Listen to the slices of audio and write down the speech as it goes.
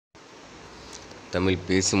தமிழ்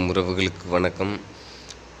பேசும் உறவுகளுக்கு வணக்கம்.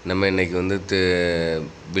 நம்ம இன்றைக்கி வந்து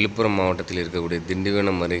விழுப்புரம் மாவட்டத்தில் இருக்கக்கூடிய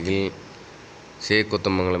திண்டிவனம் அருகில்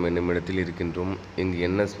சேகொத்தமங்கலம் என்னும் இடத்தில் இருக்கின்றோம். இங்கு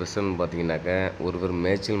என்ன ஸ்பெஷல்னு பார்த்தீங்கன்னாக்கா, ஒருவர்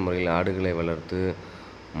மேய்ச்சல் முறையில் ஆடுகளை வளர்த்து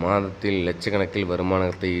மாதத்தில் லட்சக்கணக்கில்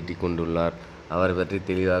வருமானத்தை ஈட்டி கொண்டுள்ளார். அவரை பற்றி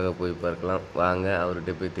தெளிவாக போய் பார்க்கலாம் வாங்க.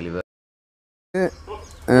 அவர்கிட்ட போய் தெளிவாக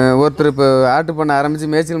ஒருத்தர் இப்போ ஆட்டு பண்ண ஆரம்பித்து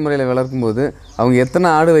மேய்ச்சல் முறையில் வளர்க்கும்போது அவங்க எத்தனை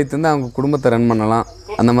ஆடு வைத்திருந்து அவங்க குடும்பத்தை ரன் பண்ணலாம்,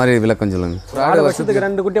 அந்த மாதிரி விளக்கம் சொல்லுங்கள். ஒரு ஆடு வருஷத்துக்கு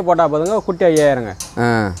 2 குட்டியை போட்டால் போதுங்க. குட்டி 5000ங்க.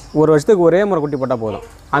 ஒரு வருஷத்துக்கு ஒரே முறை குட்டி போட்டால் போதும்.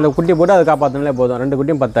 அந்த குட்டி போட்டு அதை காப்பாற்றினாலே போதும். 2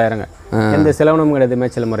 குட்டியும் 10000ங்க. எந்த செலவுனும் கிடையாது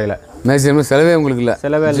மேய்ச்சல் முறையில். மேய்ச்சல் செலவே உங்களுக்கு இல்லை?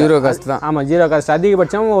 செலவே ஜீரோ காஸ்ட் தான். ஆமாம், ஜீரோ காஸ்ட்.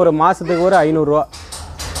 அதிகபட்சம் ஒரு மாதத்துக்கு ஒரு 500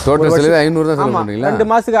 டோட்டல் செலவு 500 தான் செலவு பண்ணுறீங்களா? 2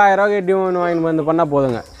 மாதத்துக்கு 1000 ரூபாய்க்கு டிவான் வாங்கி வந்து பண்ணால்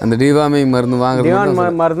போதுங்க. அந்த டிவாமிங் மருந்து வாங்குறது,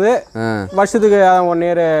 டிவான் மருந்து வருஷத்துக்கு 1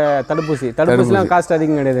 இயர் தடுப்பூசிலாம் காஸ்ட்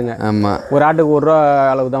அதிகம் கிடையாதுங்க. ஆமாம், ஒரு ஆட்டுக்கு 1 ரூபா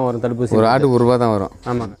அளவு தான் வரும் தடுப்பூசி. ஒரு ஆட்டுக்கு 1 ரூபா தான் வரும்.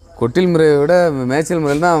 ஆமாங்க. கொட்டில் முறையை விட மேய்ச்சல்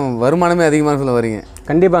முறையில் தான் வருமானமே அதிகமாக சொல்ல வரீங்க.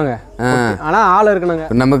 கண்டிப்பாங்க. ஆனால் ஆள் இருக்கணுங்க.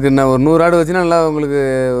 நமக்கு இன்னும் ஒரு 100 ஆடு வச்சுன்னா நல்லா உங்களுக்கு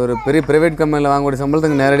ஒரு பெரிய ப்ரைவேட் கம்பெனியில் வாங்கக்கூடிய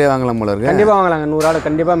சம்பளத்துக்கு நேரடியாக வாங்கலாம் போல இருக்கு. கண்டிப்பாக வாங்கலாங்க. 100 ஆடு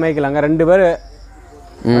கண்டிப்பாக மேய்க்கலாங்க. 2 பேர்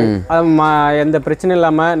எந்த பிரச்சனையும்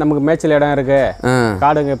இல்லாமல் நமக்கு மேய்ச்சல் இடம் இருக்கு,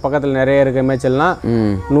 காடுங்க பக்கத்தில் நிறைய இருக்கு. மேய்ச்சல்னா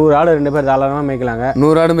 100 ஆடு 2 பேர் தாராளமாக மேய்க்கலாங்க.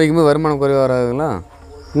 100 ஆடு மேய்க்கும்போது வருமானம் குறைவாக வராதுங்களா?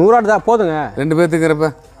 100 ஆடு தான் போதுங்க. 2 பேர்த்துக்கிறப்ப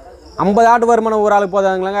 50 ஆடு வருமானம் ஒரு ஆளுக்கு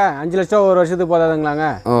போதாதுங்களாங்க. 5 லட்சம் ஒரு வருஷத்துக்கு போதாதுங்களாங்க.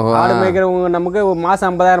 ஆடு மேய்க்கிறவங்க நமக்கு மாதம்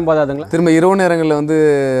 50000 போதாதுங்களா? திரும்ப இரவு நேரங்களில் வந்து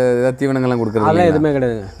ஏதாவது தீவனங்கள்லாம் கொடுக்குறது? அதெல்லாம் எதுவுமே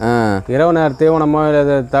கிடையாதுங்க. இரவு நேரம் தீவனமோ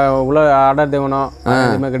உள்ள அடர் தீவனம்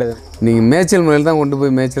எதுவுமே கிடையாது. நீங்கள் மேய்ச்சல் முறையில் தான் கொண்டு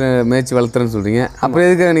போய் மேய்ச்சி வளர்த்துறேன்னு சொல்கிறீங்க. அப்புறம்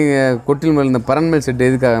எதுக்காக நீங்கள் கொட்டில் முறையில் இந்த பரன்மேல் செட்டு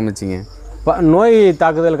எதுக்காக அமைச்சிங்க? நோய்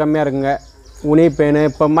தாக்குதல் கம்மியாக இருக்குங்க. உனி பெயின்.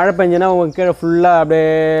 இப்போ மழை பெஞ்சுன்னா உங்கள் கீழே ஃபுல்லாக அப்படியே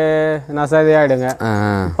நசாதியாகிடுங்க.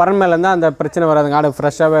 பரன்மேல இருந்தால் அந்த பிரச்சனை வராதுங்க. ஆடு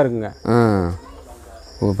ஃப்ரெஷ்ஷாகவே இருக்குங்க.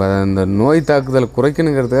 இப்போ இந்த நோய் தாக்குதல்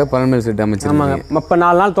குறைக்கணுங்கிறதுக்காக பரன்மேல் செட்டு அமைச்சிருக்காங்க. இப்போ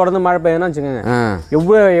 4 நாள் தொடர்ந்து மழை பெய்யுதுன்னா வச்சுக்கோங்க,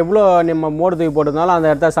 எவ்வளோ நம்ம மோடு தூக்கி போட்டதுனாலும்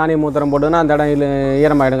அந்த இடத்த சாணி மூத்திரம் போட்டதுன்னா அந்த இடம்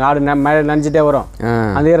ஈரமாயிடுங்க. ஆடு மழை நனைஞ்சிட்டே வரும்,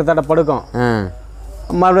 அந்த ஈரத்தோட படுக்கும்.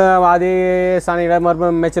 மறுபடியும் அதே சாணியில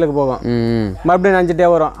மறுபடியும் மேய்ச்சலுக்கு போகும், மறுபடியும்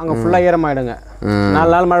நனைஞ்சிட்டே வரும், அங்கே ஃபுல்லாக ஈரமாயிடுங்க.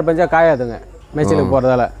 4 நாள் மழை பெஞ்சா காயாதுங்க மேய்ச்சலுக்கு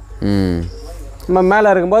போகிறதால. நம்ம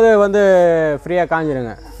மேலே இருக்கும்போது வந்து ஃப்ரீயாக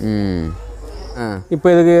காஞ்சிடுங்க. இப்போ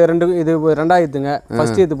இதுக்கு இது 2ஆயிரத்துங்க.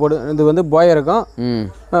 ஃபர்ஸ்ட் இது போடு. இது வந்து போயருக்கும்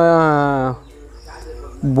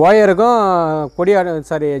கொடியாடு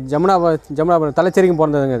ஜமுனா தலைச்சேரிக்கும்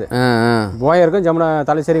பிறந்ததுங்க. இது போயருக்கும் ஜமுனா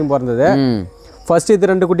தலைச்சேரிக்கும் பிறந்தது. ஃபர்ஸ்ட்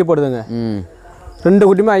இது 2 குட்டி போடுதுங்க. 2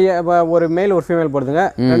 குட்டியுமே ஒரு மேல் ஒரு ஃபீமேல் போடுதுங்க.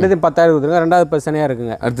 2த்தையும் 10,000 கொடுத்துருங்க. 2வது இப்போ சனையாக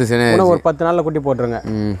இருக்குங்க. அடுத்து சனையாக ஒரு 10 நாளில் குட்டி போட்டுருங்க.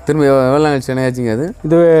 திரும்ப எவ்வளோ நாள் சனையாச்சுங்க? அது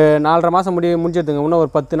இது 4.5 மாதம் முடிஞ்சிடுதுங்க. இன்னும்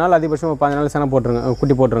ஒரு 10 நாள் அதிகபட்சம் 15 நாள் சனை போட்டுருங்க,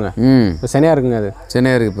 குட்டி போட்டுருங்க. இப்போ சனையாக இருக்குங்க. அது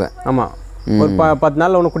சனையாக இருக்குது இப்போ. ஆமாம், ஒரு 10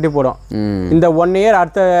 நாளில் ஒன்று குட்டி போடும். இந்த 1 இயர்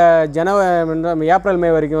அடுத்த ஏப்ரல்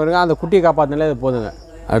மே வரைக்கும் வருங்க. அந்த குட்டியை காப்பாற்றினாலே அது போதுங்க.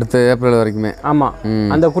 அடுத்த ஏப்ரல் வரைக்குமே? ஆமாம்,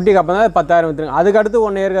 அந்த குட்டி காப்பாற்றினா 10,000 விற்றுங்க. அதுக்கு அடுத்து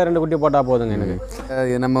 1 இயருக்கு 2 குட்டி போட்டால் போதுங்க.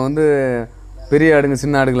 எனக்கு நம்ம வந்து பெரிய ஆடுங்க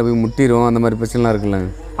சின்ன ஆடுகளை போய் முட்டிடும், அந்த மாதிரி பிரச்சனைலாம் இருக்குல்லங்க.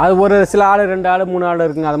 அது ஒரு சில ஆடு 2 ஆடு 3 ஆடு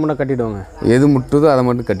இருக்குங்க. அதை மட்டும் கட்டிடுவாங்க. எது முட்டுதோ அதை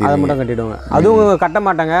மட்டும் கட்டிடுவாங்க. அதுவும் கட்ட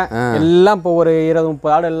மாட்டாங்க. எல்லாம் இப்போ ஒரு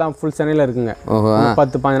 20-30 ஆடு எல்லாம் ஃபுல் சென்னையில் இருக்குங்க.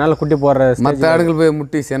 10-15 நாள் குட்டி போடுற. மற்ற ஆடுகள் போய்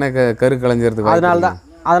முட்டி செனை கரு கலைஞ்சிருக்கு.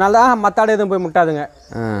 அதனால தான் மற்ற ஆடு எதுவும் போய் முட்டாதுங்க.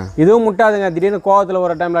 இதுவும் முட்டாதுங்க. திடீர்னு கோவத்தில்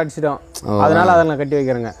ஒரு டைமில் அடிச்சிடும். அதனால அதெல்லாம் கட்டி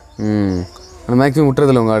வைக்கிறேங்க. மேக்ஸிமம்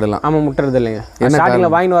முட்டுறதில்ல உங்கள் ஆடுலாம்? ஆமாம், முட்டுறது இல்லைங்க.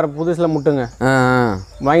 ஸ்டார்டிங்கில் வாங்கிட்டு வர புதுசில் முட்டுங்க.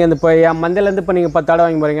 வாங்கி அந்த இப்போ என் மந்தையிலேருந்து இப்போ நீங்கள் 10 ஆடு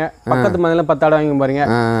வாங்கி போகிறீங்க, பக்கத்து மந்தையில் 10 ஆடு வாங்கி போகிறீங்க.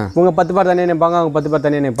 உங்கள் 10 பேர் தனியாக நிற்பாங்க, அவங்க 10 பேர்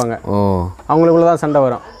தனியாக நிற்பாங்க. அவங்களுக்குள்ள தான் சண்டை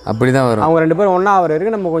வரும். அப்படி தான் வரும். அவங்க 2 பேரும் ஒன்றா ஆகிற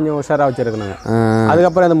வரைக்கும் நம்ம கொஞ்சம் உஷாராக வச்சுருக்கணுங்க.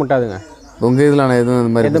 அதுக்கப்புறம் எதுவும் முட்டாதுங்க. உங்கள் இதில் எதுவும்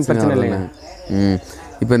அந்த மாதிரி எதுவும் பிரச்சனை இல்லைங்க.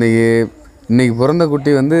 இப்போ இன்னைக்கு பிறந்த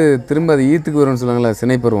குட்டி வந்து திரும்ப அது ஈத்துக்கு வரும்னு சொல்லுவாங்களா,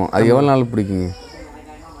 சினை பருவம், அது எவ்வளோ நாள் பிடிக்குங்க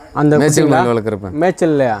அந்த மேய்ச்சல் வளர்க்குறப்ப?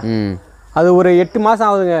 மேய்ச்சல் இல்லையா, அது ஒரு 8 மாதம்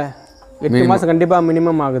ஆகுதுங்க. 8 மாதம் கண்டிப்பாக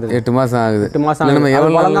மினிமம் ஆகுது. 8 மாதம் ஆகுது. 8 மாதம்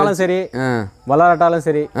வளர்ந்தாலும் சரி வளராட்டாலும்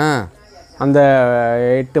சரி, அந்த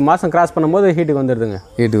 8 மாதம் கிராஸ் பண்ணும்போது ஹீட்டுக்கு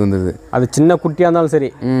வந்துடுது. அது சின்ன குட்டியாக இருந்தாலும் சரி,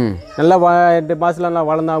 நல்லா 8 மாதத்துல நல்லா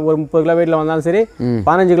வளர்ந்தா ஒரு 30 கிலோ வெயிட்டில் வந்தாலும் சரி,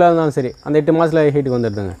 15 கிலோ இருந்தாலும் சரி, அந்த 8 மாதத்தில் ஹீட்டுக்கு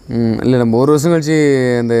வந்துடுதுங்க. இல்லை, நம்ம 1 வருஷம் கழிச்சு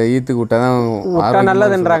அந்த ஈத்துக்கு விட்டா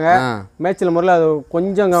நல்லதுன்றாங்க. மேய்ச்சல் முறையில் அது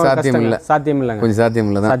கொஞ்சம் சாத்தியம் இல்லைங்க. கொஞ்சம்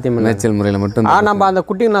சாத்தியம் இல்லை மேய்ச்சல் முறையில் மட்டும். நம்ம அந்த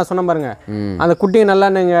குட்டிக்கு நான் சொன்ன பாருங்க, அந்த குட்டியை நல்லா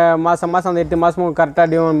நீங்கள் மாதம் அந்த 8 மாதமும் கரெக்டாக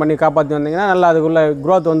டியூன் பண்ணி காப்பாற்றி வந்தீங்கன்னா நல்லா அதுக்குள்ள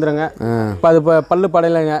க்ரோத் வந்துடுங்க. இப்போ அது இப்போ பல்லு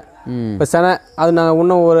படையிலைங்க. இப்போ செனை அது நாங்கள்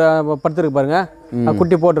இன்னும் ஒரு படுத்துருக்கு பாருங்க,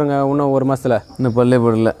 குட்டி போட்டுருங்க. இன்னும் 1 மாதத்தில் இன்னும் பல்லே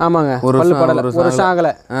போடல. ஆமாங்க, பல்லு படலை, 1 வருஷம்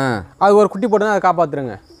ஆகலை. அது ஒரு குட்டி போட்டுங்க, அதை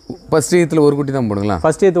காப்பாற்றுருங்க. ஃபர்ஸ்ட் ஈத்தில் 1 குட்டி தான் போடுங்களா?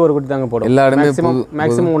 ஃபர்ஸ்ட் ஈத்து 1 குட்டி தாங்க போடும். எல்லா இடமே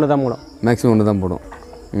மேக்ஸிமம் 1 தான் போடும். மேக்ஸிமம் 1 தான் போடும்.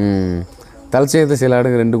 தலைச்சேர்த்து சில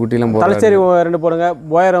ஆடுங்க 2 குட்டிலாம் போடுறாங்க. தலைச்சேரி 2 போடுங்க,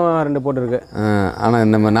 போயரம் 2 போட்டுருக்கு. ஆனால்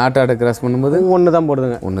நம்ம நாட்டு ஆட்டை கிராஸ் பண்ணும்போது 1 தான்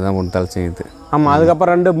போடுதுங்க. 1 தான் போடும் தலைச்சேர்த்து. ஆமாம்,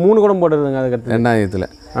 அதுக்கப்புறம் 2 3 கூட போட்டுருதுங்க அதுக்கடுத்து 2ஆம் ஈத்துல.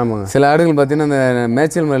 ஆமாங்க. சில ஆடுகள் பார்த்தீங்கன்னா இந்த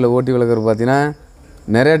மேய்ச்சல் முறையில் ஓட்டி வளர்க்குறது பார்த்தீங்கன்னா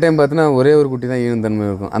நிறைய டைம் பார்த்தீங்கன்னா ஒரே ஒரு குட்டி தான் ஈனும் தன்மை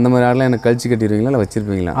இருக்கும். அந்த மாதிரி ஆடெலாம் எனக்கு கழிச்சு கட்டிடுவீங்களா இல்லை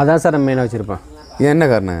வச்சுருப்பீங்களா? அதான் சார் நான் மெயினாக வச்சுருப்பேன். ஏன் என்ன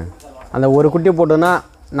காரணம்? அந்த ஒரு குட்டி போட்டோன்னா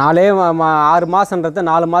 6 மாதன்றது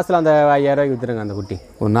 4 மாதத்தில் அந்த 5000 ரூபாய்க்கு விற்றுருங்க அந்த குட்டி.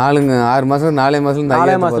 ஒரு 4 மாதம் 4 மாதத்துல இந்த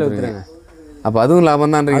 4 மாதத்தில் விற்றுருங்க. அப்போ அதுவும்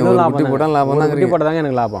லாபம் தான்றீங்க. ஒரு குட்டி போட்டால் லாபம் தான். குட்டி போட்டால் தாங்க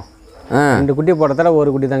எனக்கு லாபம். 2 குட்டி போட்டதால ஒரு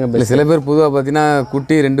குட்டி தாங்க இல்லை சில பேர் பொதுவாக பார்த்தீங்கன்னா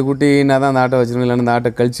குட்டி 2 குட்டின்னா தான் அந்த ஆட்டை வச்சுருங்க, இல்லைன்னா அந்த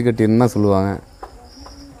ஆட்டை கழிச்சு கட்டின்னு தான் சொல்லுவாங்க.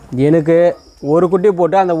 எனக்கு ஒரு குட்டி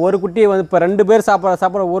போட்டு அந்த ஒரு குட்டி வந்து இப்போ 2 பேர்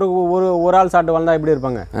சாப்பிட ஒரு ஆள் சாப்பிட்டு வந்தால் எப்படி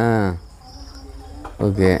இருப்பாங்க?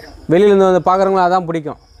 ஓகே. வெளியிலேருந்து வந்து பார்க்குறவங்களும் அதான்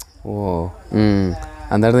பிடிக்கும். ஓ.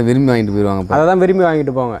 அந்த இடத்த விரும்பி வாங்கிட்டு போயிடுவாங்க. அதை தான் விரும்பி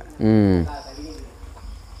வாங்கிட்டு போவாங்க.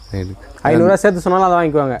 ரைட்டு. 500 ரூபா சேர்த்து சொன்னாலும் அதை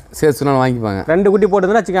வாங்கிக்குவாங்க. சேர்த்து சொன்னாலும் வாங்கிப்பாங்க. 2 குட்டி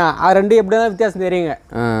போட்டுதுன்னா வச்சுக்கோங்க, 2 எப்படி தான் வித்தியாசம் தெரியுங்க.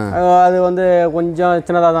 அது வந்து கொஞ்சம்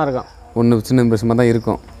சின்னதாக தான் இருக்கும். ஒன்று சின்ன பிரச்சனை தான்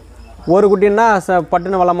இருக்கும். ஒரு குட்டின்னா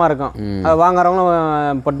பட்டுன்னு வளமாக இருக்கும். அது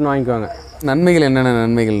வாங்குறவங்களும் பட்டுன்னு வாங்கிக்குவாங்க. நன்மைகள் என்னென்ன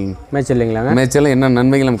நன்மைகள் மேய்ச்சல் இல்லைங்களாங்க? மேய்ச்சல் என்ன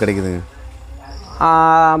நன்மைகள் நமக்கு கிடைக்குதுங்க?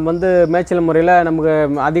 வந்து மேய்ச்சல் முறையில் நமக்கு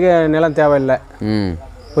அதிக நிலம் தேவையில்லை.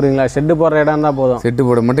 புரியுங்களா? ஷெட்டு போடுற இடம் தான் போதும். ஷெட்டு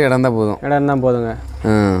போட மட்டும் இடம் தான் போதும். இடம் தான் போதுங்க.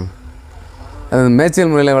 அது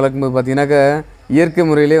மேய்ச்சல் முறையில் வளர்க்கும்போது பார்த்தீங்கன்னாக்கா இயற்கை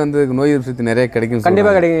முறையிலே வந்து நோய் எதிர்ப்பு சக்தி நிறைய கிடைக்கும்.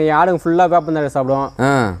 கண்டிப்பாக கிடைக்கும். ஆடுங்க ஃபுல்லாக வேப்பந்தழை சாப்பிடும்.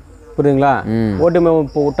 புரியுதுங்களா? ஓட்டு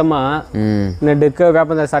இப்போ விட்டோமா நெடுக்க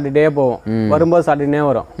வேப்பந்தழை சாப்பிட்டுட்டே போவோம். வரும்போது சாப்பிட்டுனே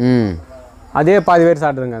வரும். அதே பாதி பேர்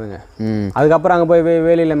சாப்பிட்ருங்க அதுங்க. அதுக்கப்புறம் அங்கே போய்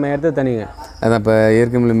வேலியில் மேய்றது தனிங்க. அதான் இப்போ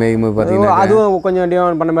இயற்கை முறையில் மேய்க்கும்போது பார்த்தீங்கன்னா அதுவும் கொஞ்சம்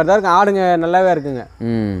டிமாண்ட் பண்ண மாதிரி தான் இருக்கும். ஆடுங்க நல்லாவே இருக்குங்க.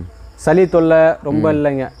 சளி தொல்லை ரொம்ப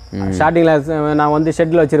இல்லைங்க. ஸ்டார்டிங்கில் நான் வந்து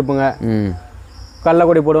ஷெட்டில் வச்சுருப்பேங்க.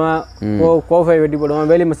 கடலக்கொடி போடுவேன், கோஃபை வெட்டி போடுவேன்,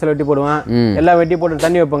 வேலி மசாலா வெட்டி போடுவேன். எல்லாம் வெட்டி போட்டு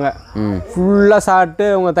தண்ணி வைப்பேங்க. ஃபுல்லாக சாப்பிட்டு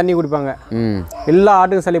அவங்க தண்ணி குடிப்பாங்க. எல்லா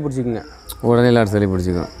ஆட்டுக்கும் சளி பிடிச்சிக்குங்க. உடனே எல்லாரும் சளி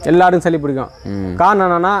பிடிச்சிக்கும். எல்லா ஆட்டுக்கும் சளி பிடிக்கும். காரணம்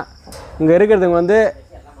என்னன்னா இங்கே இருக்கிறதுங்க வந்து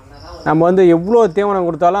நம்ம வந்து எவ்வளோ தீவனம்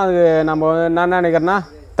கொடுத்தாலும் அது நம்ம நான் என்ன நினைக்கிறேன்னா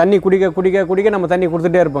தண்ணி குடிக்க நம்ம தண்ணி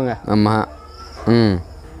கொடுத்துட்டே இருப்போங்க. ஆமாம்.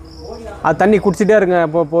 அது தண்ணி குடிச்சிட்டே இருங்க.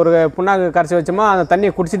 இப்போ ஒரு புண்ணாக்கு கரைச்சி வச்சோமா அந்த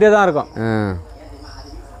தண்ணியை குடிச்சிட்டே தான் இருக்கும்.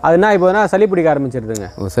 அதுனா இப்போனா சளி பிடிக்க ஆரம்பிச்சிருதுங்க.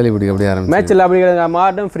 சளி பிடிக்க அப்படியே ஆரம்பிச்சு மேய்ச்சல் அப்படி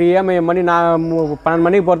மாட்டும் ஃப்ரீயாக மணி 12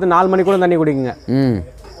 மணிக்கு போகிறது 4 மணிக்குள்ள தண்ணி குடிக்குங்க.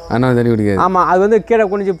 ஆனால் தண்ணி குடிக்காது. ஆமாம், அது வந்து கீழே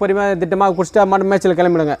குனிஞ்சு பொறுமையாக திட்டமாக குடிச்சிட்டா மாட்டும் மேய்ச்சல்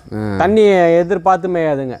கிளம்பிடுங்க. தண்ணி எதிர்பார்த்து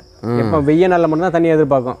மேயாதுங்க. இப்போ வெய்ய நாளில் மட்டும்தான் தண்ணி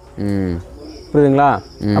எதிர்பார்க்கும். புரியுதுங்களா?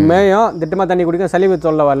 மேயும் திட்டமாக தண்ணி குடிக்கும். சளி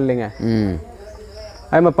தொல்லை வரலைங்க.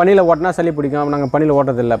 அதே மாதிரி பனியில் ஓட்டினா சளி பிடிக்கும். நாங்கள் பனியில்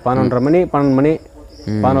ஓட்டுறதில்லை. 11:30 மணி 12 மணி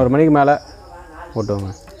 11 மணிக்கு மேலே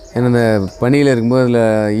ஓட்டுவோங்க. ஏன்னா இந்த பனியில் இருக்கும்போது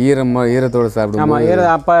அதில் ஈரத்தோடு சாப்பிடுவோம்.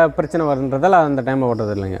 ஆமாம், அப்போ பிரச்சனை வருன்றதால அந்த டைமில்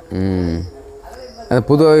ஓட்டுறது இல்லைங்க. அது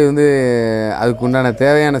பொதுவாக வந்து அதுக்கு உண்டான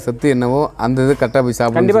தேவையான சத்து என்னவோ அந்த இது கரெக்டாக போய்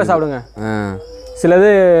சாப்பிடும். கண்டிப்பாக சாப்பிடுங்க.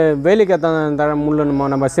 சிலது வேலிக்கு தழை முள்ளு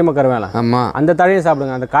நம்ம சீமக்கரு வேலை. ஆமாம், அந்த தழையை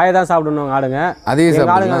சாப்பிடுங்க. அந்த காயை தான் சாப்பிடணும் ஆடுங்க.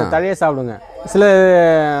 அதையும் ஆடுங்க அந்த தழையை சாப்பிடுங்க. சில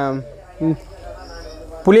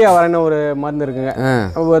புளியா வரன்னு ஒரு மருந்து இருக்குங்க,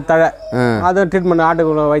 ஒரு தழை. அது ட்ரீட்மெண்ட்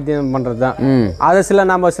ஆட்டுக்குள்ள வைத்தியம் பண்ணுறது தான். அதை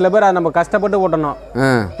சில பேர் அதை நம்ம கஷ்டப்பட்டு ஓட்டணும்.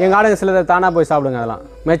 எங்கள் ஆடுங்க சில தானாக போய் சாப்பிடுங்க. அதெல்லாம்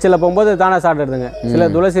மேய்ச்சலில் போகும்போது தானாக சாப்பிடுறதுங்க. சில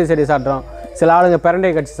துளசி செடி சாப்பிட்றோம். சில ஆளுங்க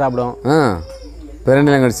பிரண்டையை கடிச்சு சாப்பிடும்.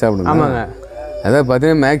 பிரண்டையெல்லாம் கடிச்சு சாப்பிடுங்க. ஆமாங்க. அதாவது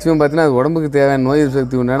பார்த்தீங்கன்னா மேக்ஸிமம் பார்த்தீங்கன்னா அது உடம்புக்கு தேவையான நோய் எதிர்ப்பு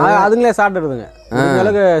சக்தி உண்டான அதுங்களே சாப்பிடுறதுங்க.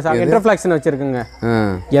 அளவுக்கு இன்டர்ஃப்ளாக்ஷன் வச்சுருக்குங்க.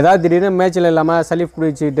 ஏதாவது திடீர்னு மேய்ச்சல் இல்லாமல் சளி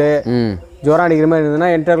பிடிச்சிட்டு ஜுரம் அடிக்கிற மாதிரி இருந்ததுன்னா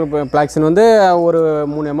இன்டர்ஃப்ளாக்ஷன் வந்து ஒரு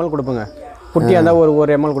 3 ml கொடுப்போங்க. குட்டியாக இருந்தால்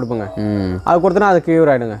ஒரு ml கொடுப்போங்க. அது கொடுத்தனா அது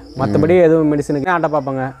க்யூர் ஆகிடுங்க. மற்றபடி எதுவும் மெடிசனுக்கு ஆட்டை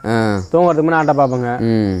பார்ப்பாங்க. தூங்குறதுக்கு முன்னே ஆட்டை பார்ப்பாங்க.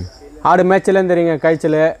 ஆடு மேய்ச்சலேன்னு தெரியுங்க.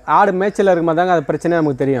 காய்ச்சல் ஆடு மேய்ச்சல் இருக்கும்போது தாங்க அது பிரச்சனை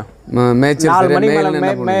நமக்கு தெரியும். 4 மணிக்கு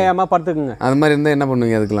மேலே மேயாமல் படுத்துக்குங்க. அது மாதிரி இருந்தால் என்ன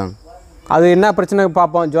பண்ணுவீங்க? அதுக்கெலாம் அது என்ன பிரச்சனை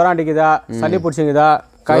பார்ப்போம். ஜுரம் அடிக்குதா, சளி பிடிச்சிங்குதா,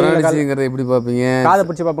 கைங்கிறத எப்படி பார்ப்பீங்க? காதை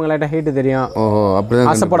பிடிச்சி பார்ப்போங்க. லைட்டாக ஹீட்டு தெரியும். ஓஹோ,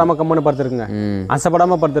 அப்படிதான். அசைப்படாமல் கம்முன்னு படுத்துருக்குங்க.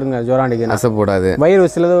 அசைப்படாமல் படுத்துருங்க. ஜுரம் அடிக்குது, அசைப்படாது.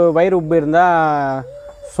 வயிறு உப்பு இருந்தால்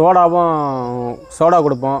சோடா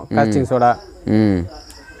கொடுப்போம். காஸ்டிங் சோடா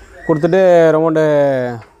கொடுத்துட்டு ரவுண்டு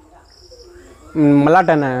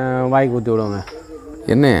மல்லாட்டை எண்ணெய் வாய்க்கு ஊற்றி விடுவோங்க.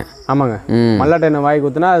 என்ன? ஆமாங்க, மல்லாட்டை எண்ணெய் வாய்க்கு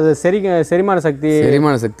ஊற்றினா அது செரிமான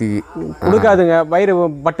சக்தி கொடுக்காதுங்க. வயிறு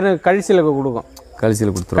பட்டுன்னு கழிச்சியில் கொடுக்கும்.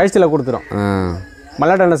 கழிச்சியில் கொடுத்துரும்.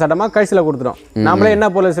 மல்லாட்டை எண்ணெய் சட்டமா கழிச்சியில் கொடுத்துரும். நம்மளே என்ன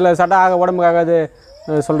போல சில சட்டை உடம்புக்கு ஆகாது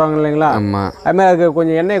சொல்கிறாங்க இல்லைங்களா? அதுமாதிரி அதுக்கு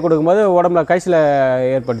கொஞ்சம் எண்ணெய் கொடுக்கும்போது உடம்புல கழிச்சியில்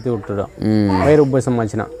ஏற்படுத்தி விட்டுடும். வயிறு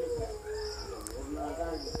உபசமாச்சுன்னா.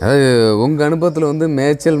 அதாவது உங்கள் அனுபவத்தில் வந்து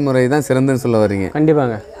மேய்ச்சல் முறை தான் சிறந்ததுன்னு சொல்ல வரீங்க?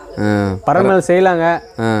 கண்டிப்பாங்க. பறவை மேல் செய்யலாங்க.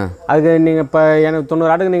 ஆ அதுக்கு நீங்கள் இப்போ எனக்கு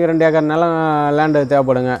 90 ஆட்டுக்கு நீங்கள் 2 ஏக்கர் நிலம் லேண்டு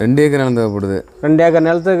தேவைப்படுங்க. 2 ஏக்கர் நிலம் தேவைப்படுது. 2 ஏக்கர்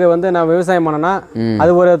நிலத்துக்கு வந்து நான் விவசாயம் பண்ணேன்னா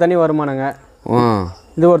அது ஒரு தனி வருமானங்க.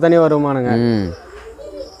 இது ஒரு தனி வருமானங்க.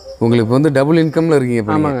 உங்களுக்கு இப்போ வந்து டபுள் இன்கம்ல இருக்கீங்க.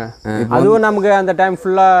 ஆமாங்க. அதுவும் நமக்கு அந்த டைம்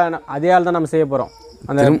ஃபுல்லாக அதே ஆள் தான் நம்ம செய்ய போகிறோம்.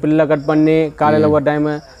 அந்த பில்லை கட் பண்ணி காலையில் ஒரு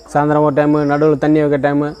டைமு, சாயந்தரம் ஒரு டைமு, நடுவில் தண்ணி வைக்க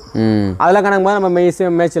டைமு, அதெல்லாம் கணக்கு போது நம்ம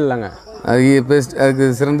மேய்ச்சல் இல்லைங்க. அது பெஸ்ட், அதுக்கு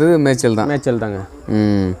சிறந்தது மேய்ச்சல் தான். மேய்ச்சல் தாங்க.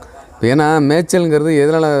 இப்போ ஏன்னா மேய்ச்சல்ங்கிறது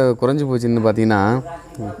எதனால் குறைஞ்சி போச்சுன்னு பார்த்தீங்கன்னா,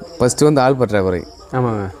 ஃபஸ்ட்டு வந்து ஆள் பற்றாக்குறை.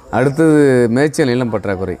 ஆமாங்க. அடுத்தது மேய்ச்சல் நிலம்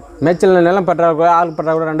பற்றாக்குறை. மேய்ச்சல் நிலம் பற்றாக்குறை, ஆள்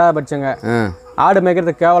பற்றாக்குறை 2வது பட்சங்க. ஆடு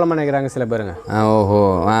மேய்க்கிறது கேவலமாக நினைக்கிறாங்க சில பேருங்க. ஓஹோ.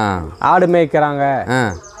 ஆடு மேய்க்கிறாங்க,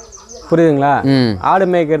 புரியுதுங்களா? ஆடு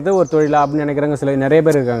மேய்க்கிறது ஒரு தொழிலா அப்படின்னு நினைக்கிறாங்க நிறைய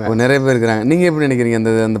பேர் இருக்காங்க. நிறைய பேர் இருக்கிறாங்க. நீங்கள் எப்படி நினைக்கிறீங்க?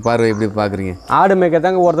 அந்த பார்வை எப்படி பார்க்குறீங்க? ஆடு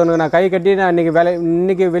மேய்க்கிறதாங்க ஒருத்தனுக்கு நான் கை கட்டி நான்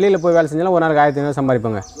இன்னைக்கு வெளியில் போய் வேலை செஞ்சாலும் ஒரு நாளைக்கு 1500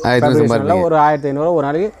 சம்பாதிப்பாங்க. 1500 ஒரு 1500 ஒரு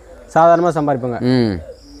நாளைக்கு சாதாரணமாக சம்பாதிப்பாங்க.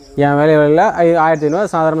 என் வேலையில்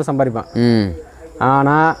 1500 சாதாரணமாக சம்பாதிப்பான்.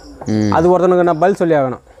 ஆனால் அது ஒருத்தனுக்கு நான் பதில் சொல்லி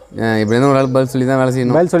ஆகணும். இப்படி இருந்தால் ஒரு ஆள் பதில் சொல்லி தான் வேலை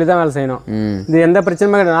செய்யணும். பதில் சொல்லி தான் வேலை செய்யணும். இது எந்த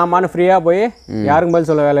பிரச்சனையுமே கிடையாது. நான் ஃப்ரீயாக போய் யாருக்கும் பதில்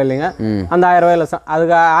சொல்ல வேலை இல்லைங்க. அந்த 1000 ரூபாயில்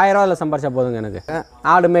அதுக்கு 1000 ரூபாயில் சம்பாரிச்சா போதுங்க எனக்கு.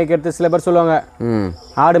 ஆடு மேய்க்கிறது சில பேர் சொல்லுவாங்க,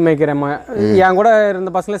 ஆடு மேய்க்கிறேம்மா. என் கூட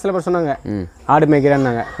இருந்த பசங்களே சில பேர் சொன்னாங்க ஆடு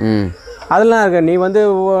மேய்க்கிறேன்னாங்க. அதெல்லாம் இருக்கு. நீ வந்து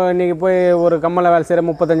இன்னைக்கு போய் ஒரு கம்மலில் வேலை செய்கிற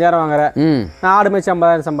 35,000 வாங்குற, நான் ஆடு மேய்ச்சி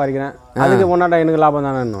 50,000 சம்பாதிக்கிறேன். அதுக்கு ஒன்றாட எனக்கு லாபம்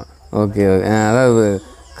தானே. ஓகே. அதாவது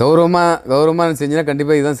கௌரவமாக செஞ்சுன்னா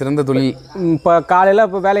கண்டிப்பாக இதுதான் சிறந்த தொழில். இப்போ காலையில்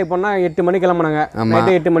இப்போ வேலைக்கு போனால் 8 மணிக்கு கிளம்புனாங்க,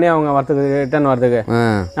 நைட்டு 8 மணி அவங்க வரத்துக்கு ரிட்டர்ன் வரதுக்கு.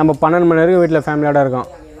 நம்ம 12 மணி வரைக்கும் வீட்டில் ஃபேமிலியோட இருக்கோம்.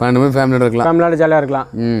 12 மணி ஃபேமிலியோட இருக்கலாம், ஃபேமிலியோட ஜாலியாக இருக்கலாம்.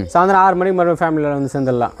 சாயந்தரம் 6 மணிக்கு மறுபடியும் ஃபேமிலியில் வந்து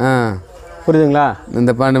சேர்ந்துடலாம். புரியுதுங்களா?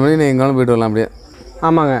 இந்த 12 மணி நீங்கள் எங்கேனாலும் போய்ட்டு வரலாம் அப்படியே.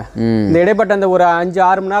 ஆமாங்க. இந்த இடைப்பட்ட அந்த ஒரு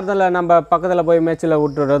 5-6 மணி நேரத்தில் நம்ம பக்கத்தில் போய் மேய்ச்சலில்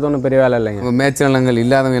விட்டுறது ஒன்றும் பெரிய வேலை இல்லைங்க. மேய்ச்சல் நிலங்கள்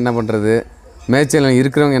இல்லாதவங்க என்ன பண்ணுறது, மேய்ச்சல் நிலம்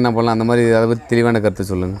இருக்கிறவங்க என்ன பண்ணலாம், அந்த மாதிரி அதை பற்றி தெளிவான கருத்து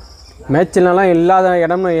சொல்லுங்கள். மேய்ச்சல் நிலம் இல்லாத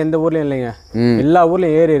இடம்னு எந்த ஊர்லேயும் இல்லைங்க. எல்லா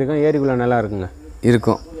ஊர்லேயும் ஏரி இருக்கும், ஏரிக்குள்ளே நிலம் இருக்குங்க.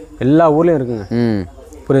 இருக்கும், எல்லா ஊர்லேயும் இருக்குங்க.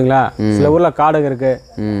 புரியுதுங்களா? சில ஊரில் காடு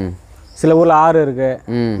இருக்குது, சில ஊரில் ஆறு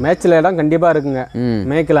இருக்குது. மேய்ச்சல் இடம் கண்டிப்பாக இருக்குங்க,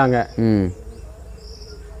 மேய்க்கலாங்க.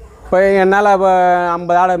 இப்போ என்னால் இப்போ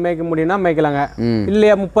 50 ஆடு மேய்க்க முடியும்னா மேய்க்கலாங்க.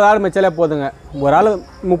 இல்லையா 30 ஆடு மேய்ச்சாலே போதுங்க. ஒரு ஆள்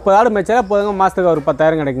 30 ஆடு மேய்ச்சாலே போதுங்க. மாதத்துக்கு ஒரு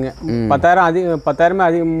 10,000 கிடைக்குங்க. 10,000 அதிகம், 10,000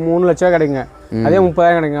 அதிகம் 3 லட்சம் கிடைக்குங்க. அதே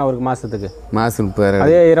 30,000 கிடைக்குங்க அவருக்கு மாதத்துக்கு. மாதம் 30,000.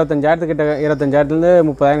 அதே 25,000 கிட்ட, 25,000லேருந்து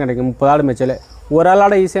 30,000 கிடைக்கும் 30 ஆடு மேய்ச்சாலே. ஒரு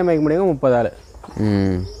ஆளோட ஈஸியாக மேய்க்க முடியுங்க 30 ஆடு.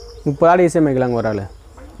 30 ஆடு ஈஸியாக மேய்க்கலாங்க ஒரு ஆள்.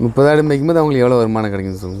 30 ஆடு மேய்க்கும் போது அவங்களுக்கு எவ்வளோ வருமானம்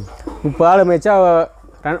கிடைக்குன்னு சொல்லுங்கள். 30 ஆடு மேய்ச்சா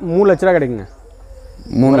 3 லட்ச ரூபா கிடைக்குங்க.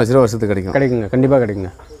 3 லட்ச ரூபா வருஷத்துக்கு கிடைக்குங்க. கண்டிப்பாக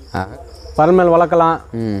கிடைக்குங்க. பறமேல் வளர்க்கலாம்.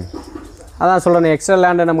 அதான் சொல்கிறேன், எக்ஸ்ட்ரா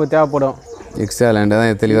லேண்டு நமக்கு தேவைப்படும். எக்ஸ்ட்ரா லேண்டு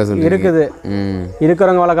தான் தெளிவாக சொல்லி இருக்குது.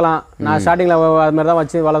 இருக்கிறவங்க வளர்க்கலாம். நான் ஸ்டார்டிங்கில் அது மாதிரி தான்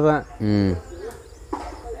வச்சு வளர்த்தேன்.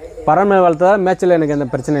 பறமேல் வளர்த்ததா மேய்ச்சல் எனக்கு எந்த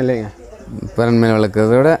பிரச்சனை இல்லைங்க. பறமேல்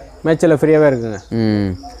வளர்க்குறத விட மேய்ச்சல் ஃப்ரீயாகவே இருக்குங்க.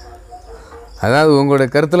 அதாவது உங்களோட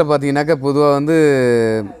கருத்தில் பார்த்தீங்கன்னாக்கா பொதுவாக வந்து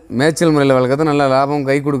மேய்ச்சல் முறையில் வளர்க்குறது நல்ல லாபம்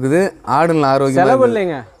கை கொடுக்குது. ஆடுல ஆரோக்கியம், செலவு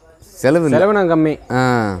இல்லைங்க. செலவு நான் கம்மி.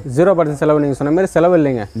 0% செலவு. நீங்கள் சொன்ன மாதிரி செலவு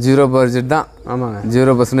இல்லைங்க. 0 பட்ஜெட் தான். ஆமாங்க.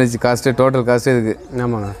 0% காஸ்ட்டு, டோட்டல் காஸ்ட்டு இதுக்கு.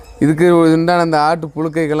 ஆமாங்க. இதுக்கு உண்டான அந்த ஆட்டு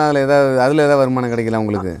புழுக்கைகள்லாம் அதில் ஏதாவது வருமானம் கிடைக்கல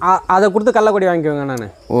உங்களுக்கு? அதை கொடுத்து கள்ளக்குடி வாங்கிக்குவேங்க நான்.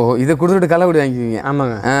 ஓஹோ, இதை கொடுத்துட்டு கள்ளக்குடி வாங்கிக்குவீங்க?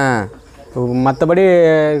 ஆமாங்க. மற்றபடி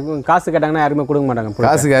காசு கேட்டாங்கன்னா யாருமே கொடுக்க மாட்டாங்க.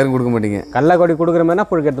 காசுக்கு யாரும் கொடுக்க மாட்டீங்க. கள்ளக்குடி கொடுக்குற மாதிரினா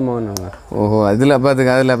புழுக்க எடுத்து போகணுங்க. ஓஹோ, அதில் அப்போ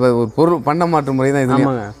அதில் அப்போ ஒரு பொருள் பண்ண மாற்று முறை தான் இது.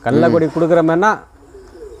 ஆமாங்க. கள்ளக்குடி கொடுக்குற மாதிரினா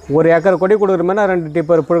 1 ஏக்கர் கொடி கொடுக்குற மாதிரினா 2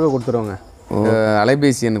 டிப்பர் புழுக்க கொடுத்துருவோங்க.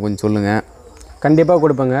 அலைபேசி எண் கொஞ்சம் சொல்லுங்கள். கண்டிப்பாக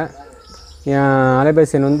கொடுப்பேங்க. என்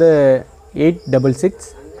அலைபேசி எண் வந்து 866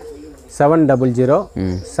 700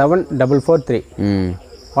 7443.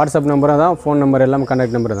 வாட்ஸ்அப் நம்பரும் தான், ஃபோன் நம்பர் எல்லாமே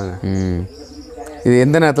கான்டாக்ட் நம்பர் தாங்க. இது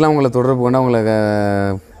எந்த நேரத்தில் உங்களை தொடர்பு கொண்டால் உங்களை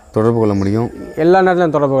தொடர்பு கொள்ள முடியும்? எல்லா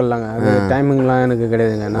நேரத்துலையும் தொடர்பு கொள்ளலாங்க. அது டைமிங்லாம் எனக்கு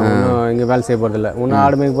கிடையாதுங்க. நான் ஒன்றும் இங்கே வேலை செய்ய போகிறதில்ல. ஒன்று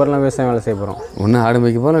ஆடு மேய்க்க போகிறலாம், விவசாயம் வேலை செய்ய போகிறோம். ஒன்று ஆடு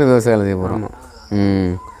மேய்க்க போகிறோம், விவசாயம் வேலை செய்ய போகிறோம்.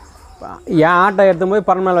 என் ஆட்டை எடுத்து போய்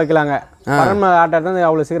பறன் வைக்கலாங்க. பறன் ஆட்டை எடுத்து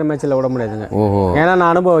அவ்வளோ சீக்கிரம் மேய்ச்சலில் விட முடியாதுங்க. ஓஹோ. ஏன்னா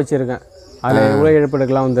நான் அனுபவம் வச்சுருக்கேன். அதில் இவ்வளோ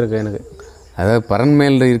இழப்பீடுக்கெல்லாம் வந்திருக்கு எனக்கு. அதாவது பறன்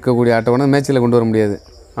மேல் இருக்கக்கூடிய ஆட்டை வேணால் மேய்ச்சலில் கொண்டு வர முடியாது.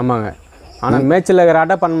 ஆமாங்க. ஆனால் மேய்ச்சலில் இருக்கிற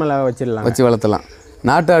ஆட்டை பறன் மேலே வச்சிடலாம், வச்சு வளர்த்தலாம்.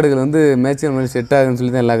 நாட்டு ஆடுகள் வந்து மேய்ச்சல் மேலே செட் ஆகுதுன்னு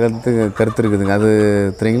சொல்லி தான் எல்லா கருத்து இருக்குதுங்க. அது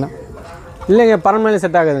தெரியுங்களா? இல்லைங்க, பறன் மேலே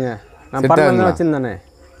செட் ஆகுதுங்க. நான் பறன் மேலே வச்சுருந்தேனே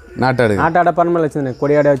நாட்டாடு. நாட்டாடை பறன் மேலே வச்சுருந்தேன்,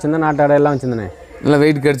 கொடியாடை வச்சுருந்தேன், நாட்டாடை எல்லாம் வச்சுருந்தேனே. நல்லா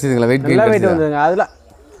வெயிட் கிடச்சிதுங்களா? வெயிட் வந்துங்க. அதில்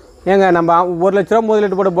ஏங்க நம்ம 1 லட்ச ரூபா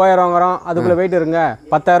முதலீட்டு போட்டு போயாயிரம் வாங்குறோம், அதுக்குள்ளே வெயிட் இருங்க.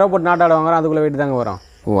 10,000 போட்டு நாட்டாடு வாங்குறோம், அதுக்குள்ளே வெயிட் தாங்க வரும்.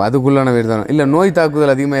 ஓ, அதுக்குள்ளான வெயிட் தான். இல்லை நோய்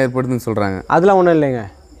தாக்குதல் அதிகமாக ஏற்படுதுன்னு சொல்கிறாங்க. அதெல்லாம் ஒன்றும் இல்லைங்க.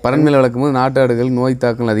 பறன்மேல் வளர்க்கும் போது நாட்டாடுகள் நோய்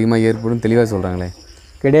தாக்குதல் அதிகமாக ஏற்படும் தெளிவாக சொல்கிறாங்களே.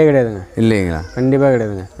 கிடையாதுங்க. இல்லைங்களா? கண்டிப்பாக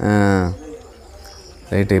கிடையாதுங்க.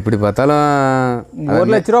 ரைட்டு எப்படி பார்த்தாலும் 1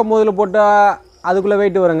 லட்ச ரூபா முதல்ல போட்டால் அதுக்குள்ளே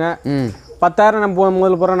வெயிட் வருங்க. 10,000 நம்ம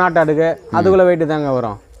முதல்ல போடுறோம் நாட்டாடுக்கு, அதுக்குள்ளே வெயிட்டு தாங்க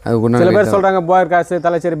வரும். சில பேர் சொல்கிறாங்க போயர் காசு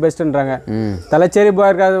தலைச்சேரி பெஸ்ட்டுன்றாங்க. தலைச்சேரி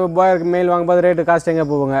போயருக்கு மேல் வாங்கும்போது ரேட்டு காஸ்ட் எங்கே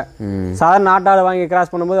போகுங்க. சாதாரண நாட்டாடு வாங்கி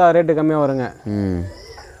கிராஸ் பண்ணும்போது அது ரேட்டு கம்மியாக வருங்க.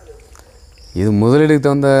 இது முதலீடுக்கு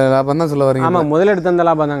தகுந்த லாபம் தான் சொல்ல வரீங்க? ஆமாம், முதலீடு தகுந்த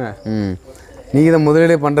லாபம் தாங்க. நீங்கள் இதை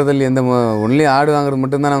முதலீடே பண்ணுறது இல்லை, எந்த ஒன்லி ஆடு வாங்குறது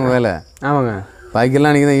மட்டும்தான் நம்ம வேலை. ஆமாங்க,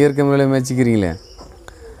 பாக்கியெல்லாம் நீங்கள் தான் இயற்கை முறையில் மேய்ச்சிக்கிறீங்களே.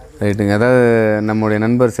 ரைட்டுங்க. அதாவது நம்முடைய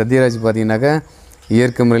நண்பர் சத்யராஜ் பார்த்தீங்கன்னாக்கா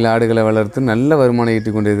இயற்கை முறையில் ஆடுகளை வளர்த்து நல்ல வருமானம்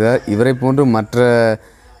ஈட்டி கொண்டிருக்கிறார். இவரை போன்று மற்ற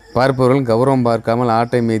பார்ப்பவர்களும் கௌரவம் பார்க்காமல்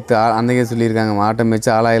ஆட்டை மேய்த்து அன்றைக்கே சொல்லியிருக்காங்க ஆட்டை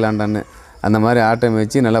மேய்ச்சி ஆளாயிலாண்டான்னு. அந்த மாதிரி ஆட்டை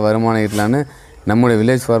மேய்ச்சி நல்ல வருமானம் ஈட்டலான்னு நம்முடைய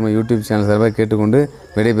வில்லேஜ் ஃபார்மர் யூடியூப் சேனல் சார்பாக கேட்டுக்கொண்டு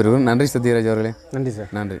விடைபெறுகிறோம். நன்றி சத்யராஜ் அவர்களே. நன்றி சார்.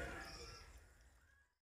 நன்றி.